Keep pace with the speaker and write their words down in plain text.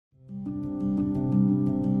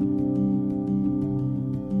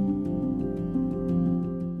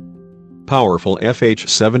powerful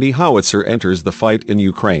FH-70 howitzer enters the fight in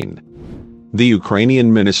Ukraine. The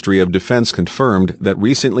Ukrainian Ministry of Defense confirmed that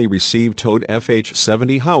recently received towed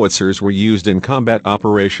FH-70 howitzers were used in combat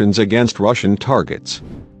operations against Russian targets.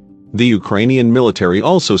 The Ukrainian military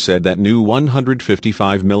also said that new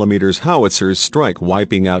 155mm howitzers strike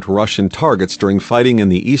wiping out Russian targets during fighting in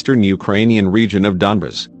the eastern Ukrainian region of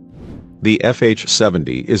Donbas. The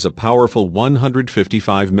FH-70 is a powerful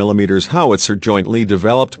 155mm howitzer jointly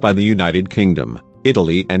developed by the United Kingdom,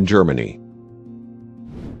 Italy and Germany.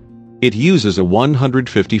 It uses a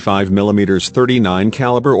 155mm 39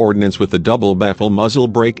 caliber ordnance with a double baffle muzzle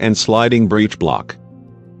brake and sliding breech block.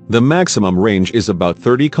 The maximum range is about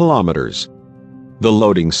 30 kilometers. The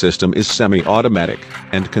loading system is semi-automatic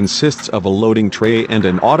and consists of a loading tray and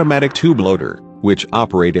an automatic tube loader, which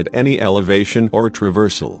operate at any elevation or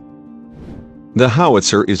traversal. The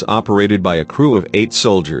howitzer is operated by a crew of 8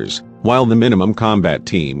 soldiers, while the minimum combat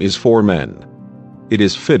team is 4 men. It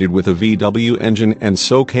is fitted with a VW engine and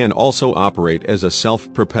so can also operate as a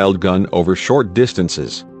self-propelled gun over short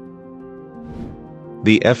distances.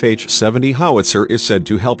 The FH-70 howitzer is said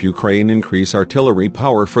to help Ukraine increase artillery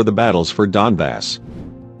power for the battles for Donbas.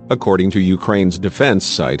 According to Ukraine's defense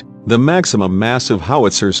site, the maximum mass of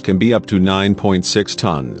howitzers can be up to 9.6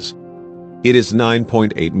 tons. It is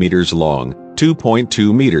 9.8 meters long,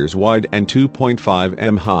 2.2 meters wide and 2.5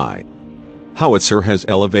 m high. Howitzer has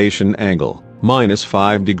elevation angle,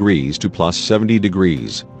 -5 degrees to +70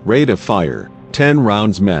 degrees, rate of fire, 10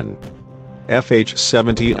 rounds men.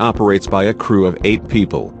 FH-70 operates by a crew of 8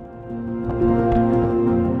 people.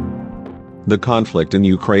 The conflict in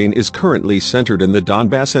Ukraine is currently centered in the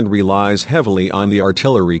Donbas and relies heavily on the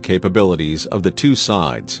artillery capabilities of the two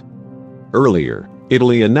sides. Earlier,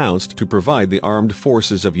 Italy announced to provide the armed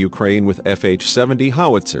forces of Ukraine with FH-70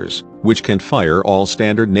 howitzers, which can fire all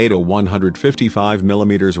standard NATO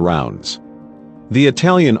 155mm rounds. The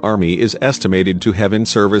Italian army is estimated to have in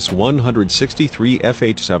service 163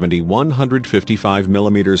 FH-70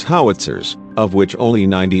 155mm howitzers, of which only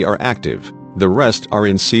 90 are active, the rest are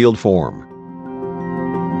in sealed form.